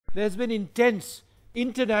There's been intense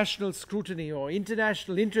international scrutiny, or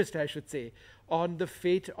international interest, I should say, on the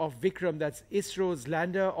fate of Vikram. That's ISRO's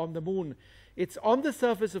lander on the moon. It's on the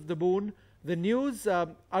surface of the moon. The news,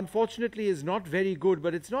 unfortunately, is not very good,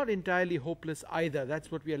 but it's not entirely hopeless either.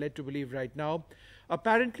 That's what we are led to believe right now.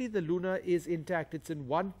 Apparently, the lunar is intact. It's in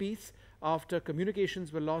one piece after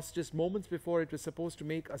communications were lost just moments before it was supposed to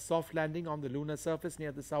make a soft landing on the lunar surface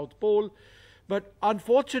near the South Pole. But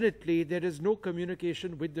unfortunately, there is no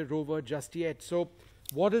communication with the rover just yet. So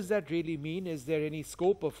what does that really mean? Is there any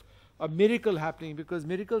scope of a miracle happening? Because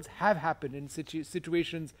miracles have happened in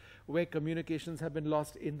situations where communications have been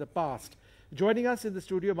lost in the past. Joining us in the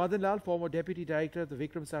studio, Madan Lal, former Deputy Director of the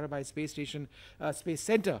Vikram Sarabhai Space Station, Space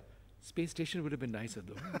Center. Space Station would have been nicer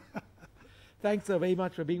though. Thanks very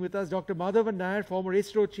much for being with us. Dr. Madhavan Nair, former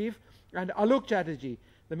ISRO Chief, and Alok Chatterjee,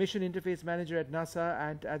 the Mission Interface Manager at NASA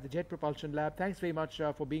and at the Jet Propulsion Lab. Thanks very much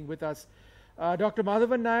for being with us. Dr.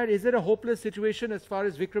 Madhavan Nair, is it a hopeless situation as far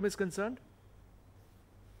as Vikram is concerned?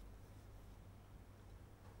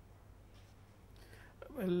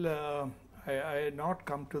 Well, I had not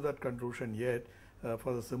come to that conclusion yet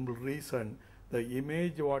for the simple reason. The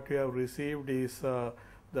image what we have received is the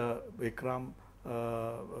Vikram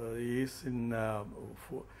is in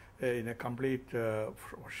a complete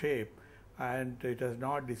shape, and it has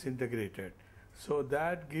not disintegrated. So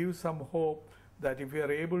that gives some hope that if we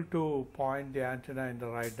are able to point the antenna in the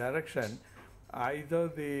right direction, either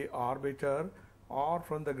the orbiter or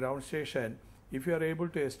from the ground station, if you are able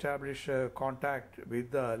to establish contact with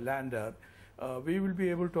the lander, we will be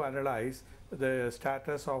able to analyze the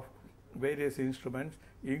status of various instruments,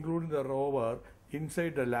 including the rover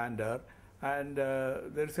inside the lander, and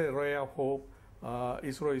there is a ray of hope.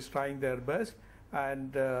 ISRO is trying their best,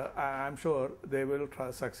 and I'm sure they will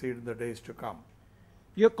succeed in the days to come.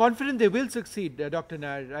 You're confident they will succeed, Dr.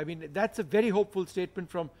 Nair? I mean, that's a very hopeful statement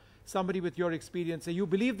from somebody with your experience. So you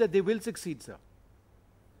believe that they will succeed, sir?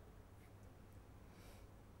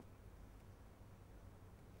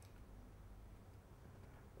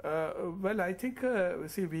 Well, I think,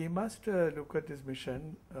 see, we must look at this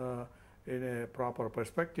mission in a proper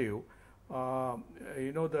perspective.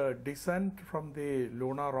 You know, the descent from the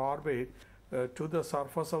lunar orbit to the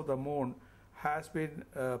surface of the moon has been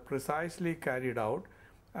precisely carried out,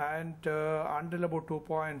 and until about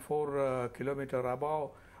 2.4 kilometer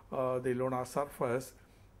above the lunar surface,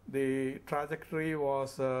 the trajectory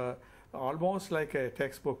was almost like a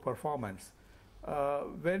textbook performance.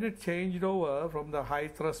 When it changed over from the high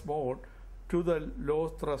thrust mode to the low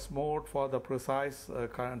thrust mode for the precise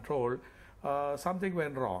control, something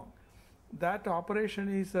went wrong. That operation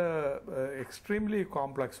is an extremely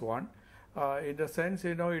complex one. In the sense,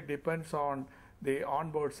 you know, it depends on the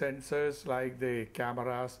onboard sensors like the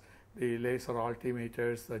cameras, the laser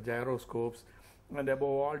altimeters, the gyroscopes, and above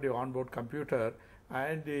all the onboard computer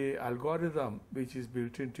and the algorithm which is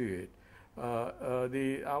built into it.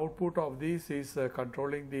 The output of this is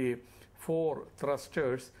controlling the 4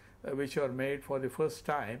 thrusters which are made for the first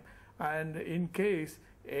time, and in case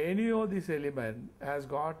any of this element has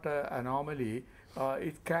got anomaly,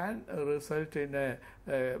 it can result in a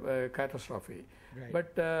catastrophe.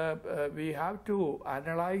 Right. But we have to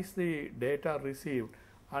analyze the data received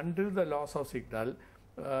until the loss of signal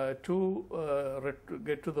to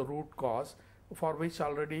get to the root cause, for which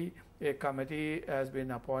already a committee has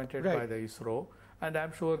been appointed by the ISRO, and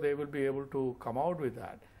I'm sure they will be able to come out with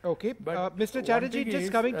that. Okay, but Mr. Chatterjee,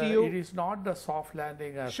 just coming to you. It is not the soft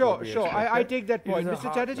landing as Sure, I take that point.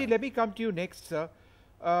 Mr. Chatterjee, let me come to you next, sir.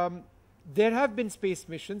 There have been space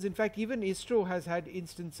missions. In fact, even ISRO has had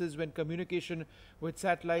instances when communication with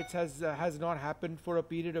satellites has not happened for a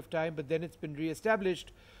period of time, but then it's been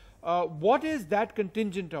re-established. What is that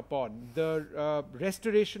contingent upon, the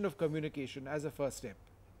restoration of communication as a first step?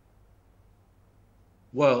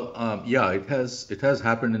 Well, yeah, it has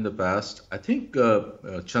happened in the past. I think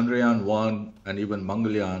Chandrayaan 1 and even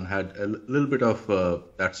Mangalyaan had a little bit of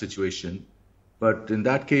that situation, but in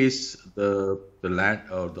that case, the land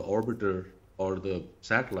or the orbiter or the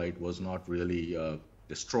satellite was not really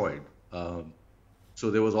destroyed.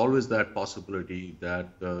 So there was always that possibility that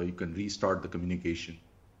you can restart the communication.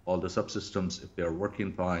 All the subsystems, if they are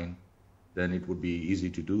working fine, then it would be easy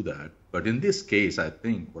to do that. But in this case, I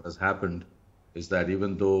think what has happened is that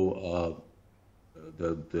even though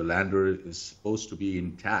the lander is supposed to be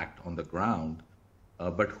intact on the ground,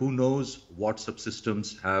 but who knows what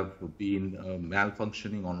subsystems have been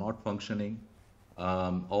malfunctioning or not functioning,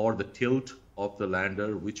 or the tilt of the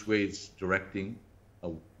lander, which way it's directing,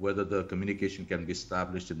 whether the communication can be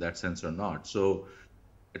established in that sense or not. So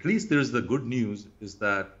at least there's the good news is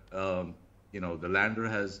that you know, the lander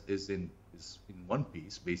is is in one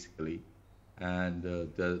piece, basically. And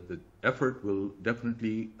the effort will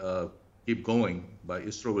definitely keep going. By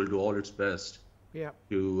ISRO will do all its best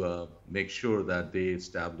to make sure that they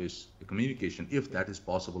establish the communication, if that is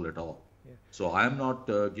possible at all. Yeah. So I am not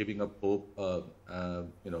giving up hope,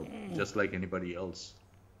 just like anybody else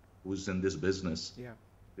who's in this business. Yeah.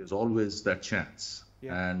 There's always that chance.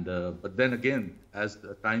 Yeah. And but then again, as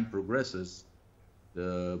the time progresses,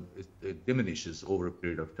 it diminishes over a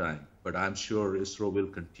period of time. But I'm sure ISRO will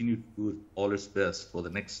continue to do all its best for the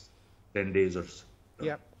next 10 days or so.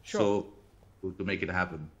 Yeah, sure. So to make it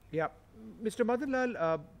happen. Yeah. Mr.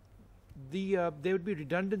 Madanlal, there would be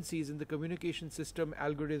redundancies in the communication system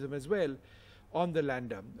algorithm as well on the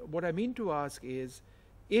lander. What I mean to ask is,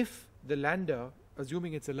 if the lander,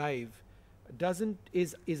 assuming it's alive,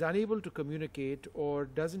 is unable to communicate or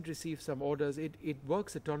doesn't receive some orders, it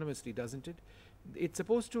works autonomously, doesn't it? It's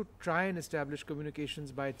supposed to try and establish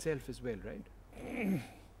communications by itself as well, right?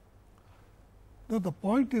 No, the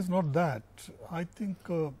point is not that. I think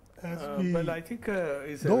well, I think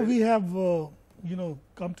though we have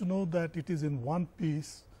come to know that it is in one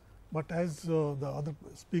piece, but as the other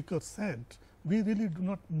speaker said, we really do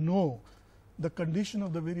not know the condition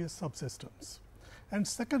of the various subsystems. And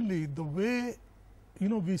secondly, the way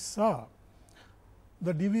we saw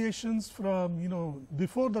the deviations from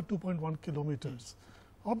before the 2.1 kilometers,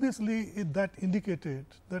 obviously that indicated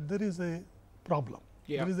that there is a problem.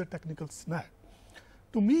 Yeah. There is a technical snag.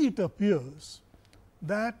 To me, it appears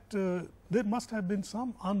that there must have been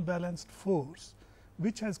some unbalanced force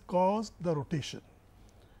which has caused the rotation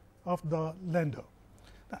of the lander.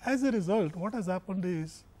 Now, as a result, what has happened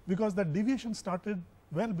is, because that deviation started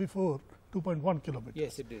well before 2.1 kilometers.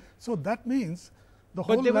 Yes, it did. So that means the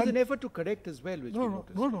whole. But there was an effort to correct as well, which we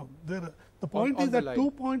noticed. No. The point is that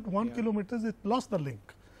 2.1 kilometers, it lost the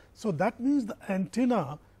link. So that means the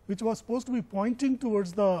antenna, which was supposed to be pointing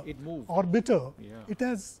towards the orbiter, it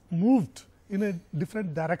has moved in a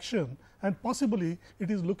different direction, and possibly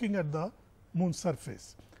it is looking at the moon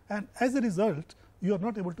surface. And as a result, you are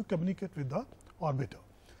not able to communicate with the orbiter.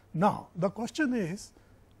 Now, the question is,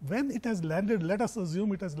 when it has landed, let us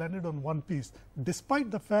assume it has landed on one piece,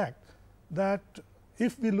 despite the fact that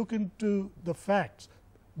if we look into the facts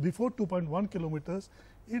before 2.1 kilometers,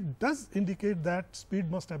 it does indicate that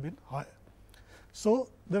speed must have been higher. So,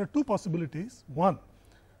 there are two possibilities. One,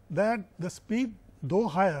 that the speed though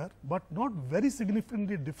higher, but not very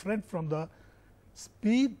significantly different from the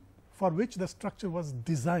speed for which the structure was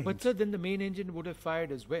designed. But sir, then the main engine would have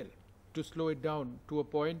fired as well to slow it down to a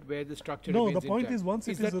point where the structure remains intact. No, the point is, once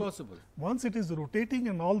once it is rotating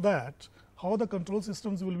and all that, how the control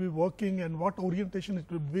systems will be working and what orientation it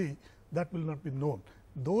will be, that will not be known.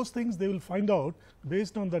 Those things they will find out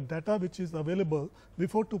based on the data which is available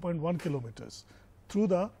before 2.1 kilometers through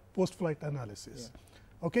the post-flight analysis.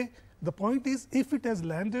 Yeah. Okay? The point is, if it has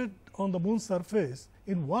landed on the moon surface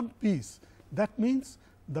in one piece, that means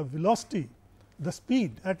the velocity, the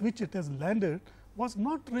speed at which it has landed was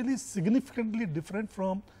not really significantly different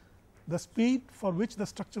from the speed for which the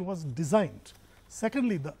structure was designed.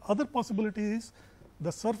 Secondly, the other possibility is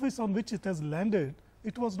the surface on which it has landed,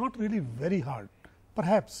 it was not really very hard.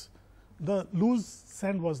 Perhaps the loose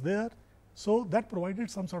sand was there, so that provided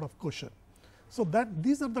some sort of cushion. So that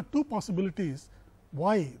these are the two possibilities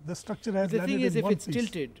why the structure has landed in one piece. The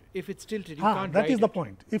thing is, if it's tilted, you can't write it. That is the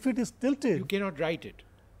point. If it is tilted, you cannot write it.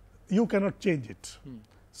 You cannot change it.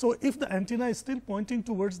 So if the antenna is still pointing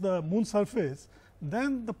towards the moon surface,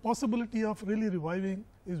 then the possibility of really reviving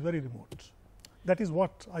is very remote. That is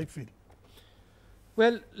what I feel.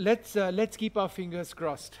 Well, let's keep our fingers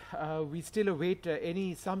crossed. We still await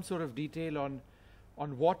some sort of detail on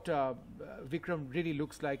what Vikram really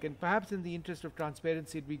looks like, and perhaps in the interest of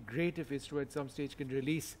transparency, it'd be great if ISRO at some stage can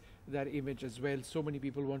release that image as well. So many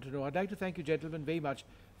people want to know. I'd like to thank you, gentlemen, very much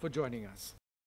for joining us.